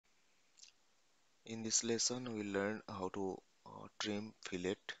In this lesson, we learn how to trim,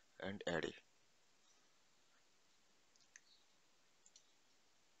 fillet, and array.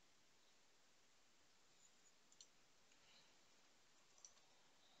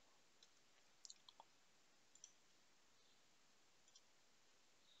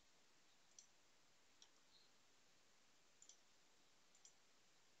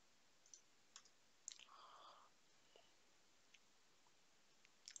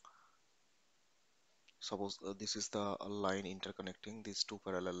 Suppose this is the line interconnecting these two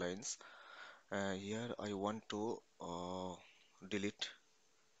parallel lines. Here I want to delete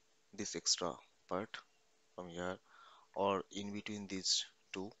this extra part from here, or in between these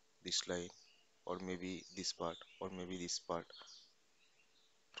two, this line, or maybe this part, or maybe this part,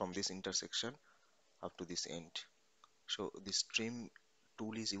 from this intersection up to this end. So this trim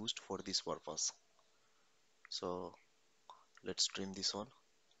tool is used for this purpose. So let's trim this one.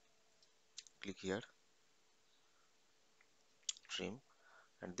 Click here, trim,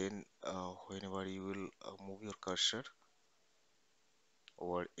 and then whenever you will move your cursor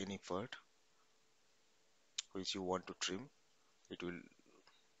over any part which you want to trim, it will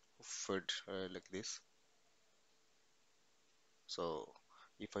fade like this. So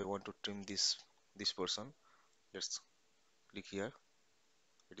if I want to trim this person, let's click here,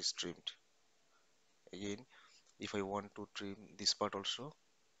 it is trimmed. Again, if I want to trim this part also,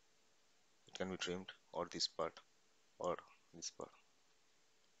 it can be trimmed, or this part, or this part.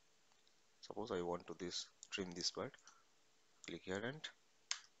 Suppose I want to trim this part, click here and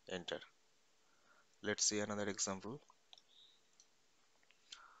enter. Let's see another example.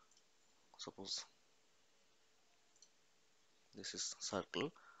 Suppose this is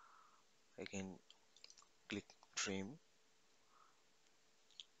circle. I can click trim.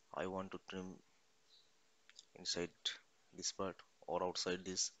 I want to trim inside this part or outside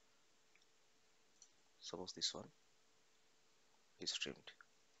this. Suppose this one is trimmed.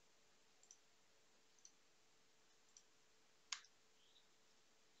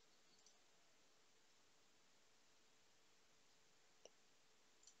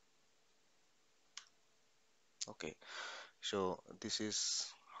 Okay, so this is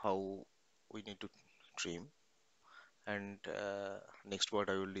how we need to trim. And next part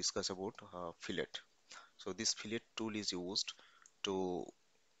I will discuss about fillet. So this fillet tool is used to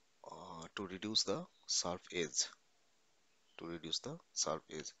reduce the sharp edge. To reduce the sharp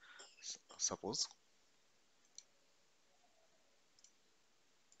edge. Suppose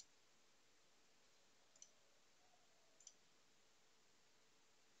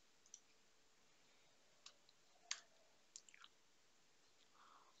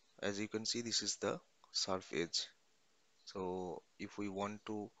as you can see, this is the sharp edge. So if we want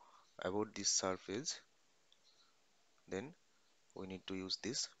to avoid this sharp edge, then we need to use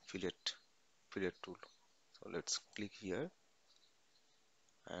this fillet tool. So let's click here,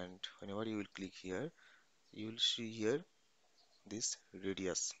 and whenever you will click here, you will see here this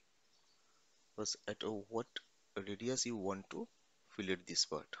radius, because at what radius you want to fillet this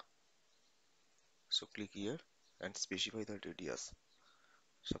part. So click here and specify the radius,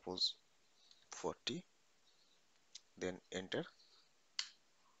 suppose 40, then enter.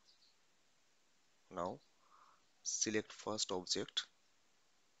 Now select first object,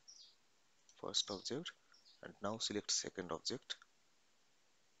 and now select second object.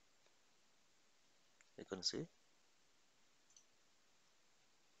 You can see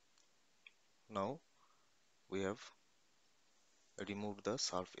now we have removed the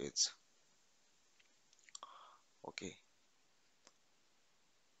sharp edge. Okay,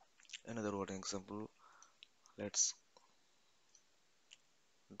 another one example. Let's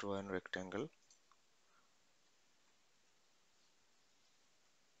draw a rectangle.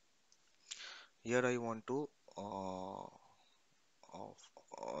 Here I want to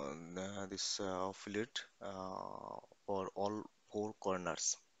this fillet for all four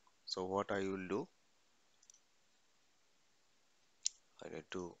corners. So what I will do, I need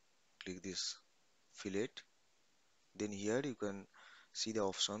to click this fillet. Then here you can see the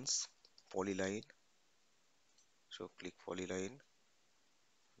options polyline. So click polyline,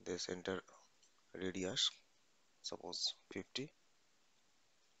 then enter radius, suppose 50,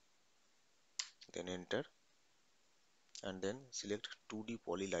 then enter, and then select 2D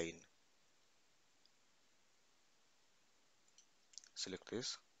polyline. Select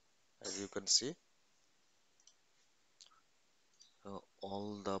this. As you can see,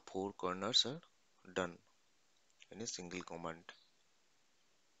 all the four corners are done in a single command.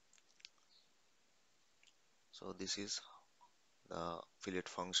 So this is the fillet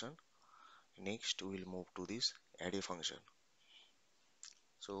function. Next we will move to this array function.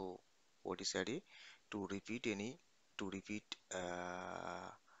 So What is array? To repeat any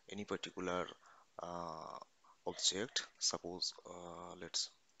particular uh, object. Suppose let's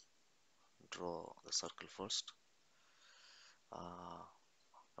draw the circle first.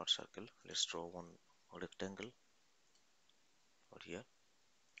 Not circle. Let's draw one rectangle over here.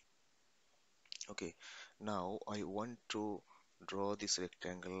 Okay, now I want to draw this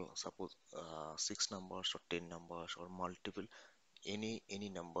rectangle, suppose 6 numbers or 10 numbers or multiple, any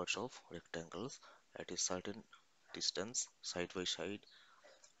numbers of rectangles at a certain distance side by side,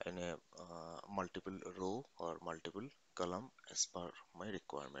 and a multiple row or multiple column as per my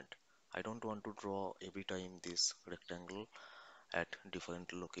requirement. I don't want to draw every time this rectangle at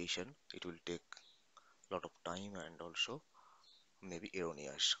different location. It will take lot of time and also maybe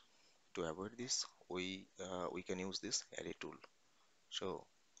erroneous. To avoid this, we can use this array tool. So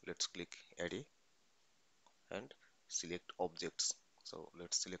let's click array and select objects. So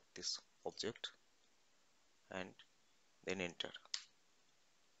let's select this object and then enter.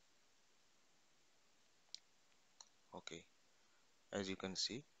 Okay, as you can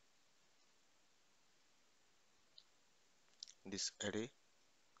see, this array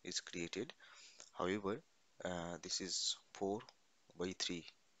is created. However, this is 4 by 3.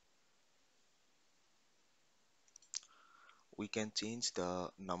 We can change the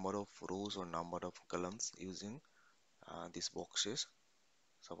number of rows or number of columns using these boxes.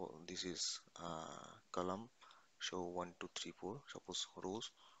 Suppose this is column, show 1 2 3 4. Suppose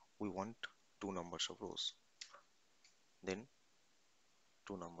rows, we want two numbers of rows, then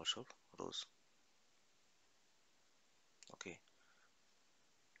two numbers of rows. Okay,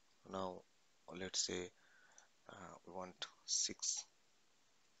 now let's say we want six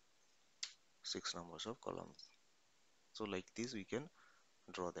numbers of columns. So like this we can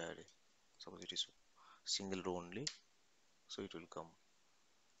draw the array. Suppose it is single row only, so it will come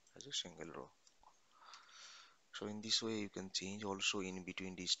as a single row. So in this way you can change also in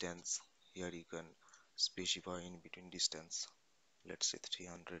between distance. Here you can specify in between distance, let's say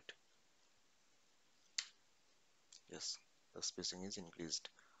 300. Yes, the spacing is increased,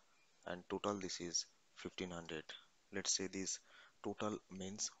 and total this is 1500. Let's say this total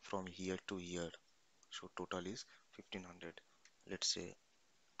means from here to here, so total is 1500. Let's say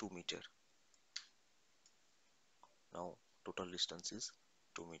 2 meter. Now total distance is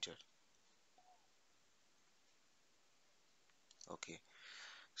 2 meter. Okay,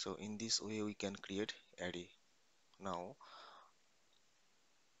 so in this way we can create array. Now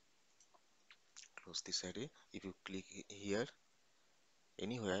close this array. If you click here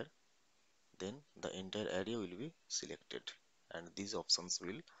anywhere, then the entire array will be selected and these options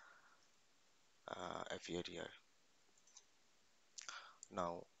will appear here.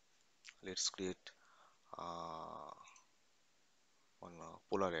 Now let's create uh, one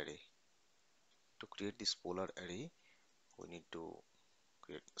polar array. To create this polar array, we need to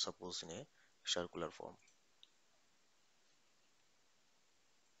create, suppose, in a circular form.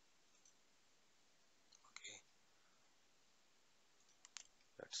 Okay,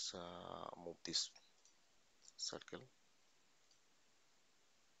 let's move this circle.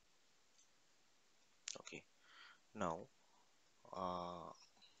 Okay, now uh,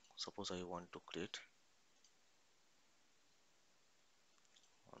 suppose I want to create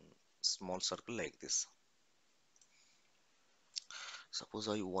one small circle like this. Suppose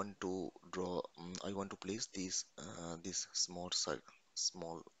I want to draw, I want to place this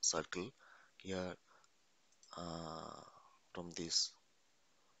small circle here, uh, from this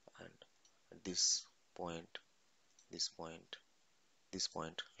and this point, this point, this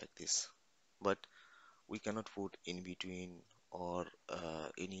point, like this. But we cannot put in between or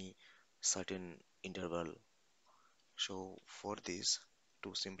any certain interval. So for this,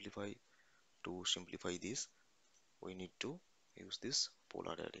 to simplify this, we need to use this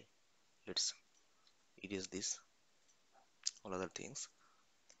polar array. Let's erase this all other things.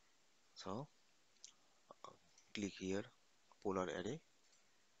 So click here polar array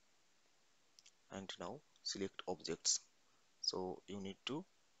and now select objects. So you need to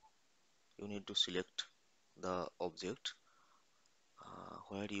select the object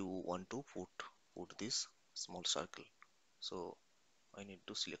where you want to put this small circle. So I need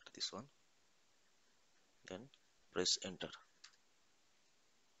to select this one, then press enter.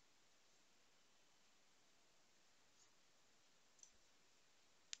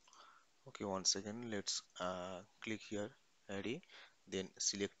 Okay, once again let's click here array, then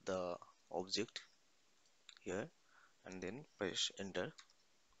select the object here and then press enter.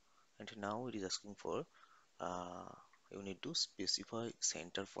 And now it is asking for uh, you need to specify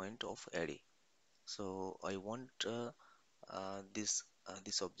center point of array. So I want this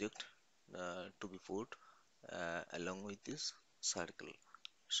object to be put along with this circle.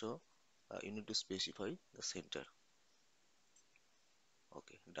 So you need to specify the center.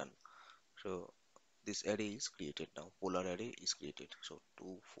 Okay, done. So this array is created now. Polar array is created. So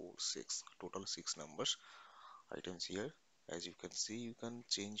 2, 4, 6, total 6 numbers items here. As you can see, you can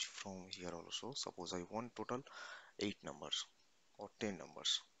change from here also. Suppose I want total 8 numbers or 10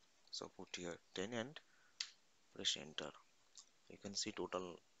 numbers. So put here 10 and press enter. You can see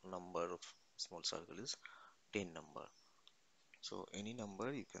total number of small circle is 10 number. So any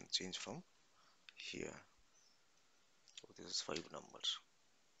number you can change from here. So this is 5 numbers.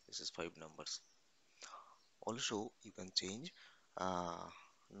 This is 5 numbers. Also you can change uh,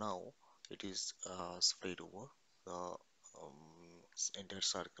 now it is spread over the entire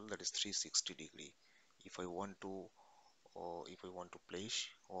circle, that is 360-degree. If I want to place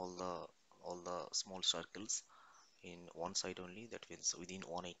all the small circles in one side only, that means within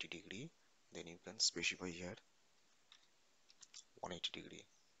 180-degree, then you can specify here 180-degree.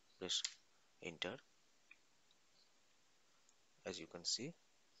 Press enter. As you can see,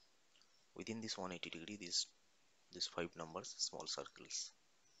 within this 180-degree, these 5 numbers small circles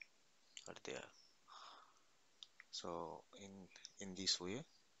are there. So in this way,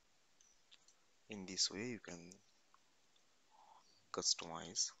 you can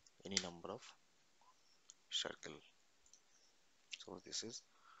customize any number of circle. So this is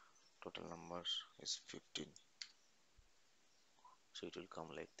total number is 15. So it will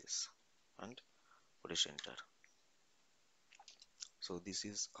come like this and press enter. So this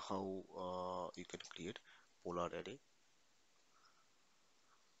is how you can create polar array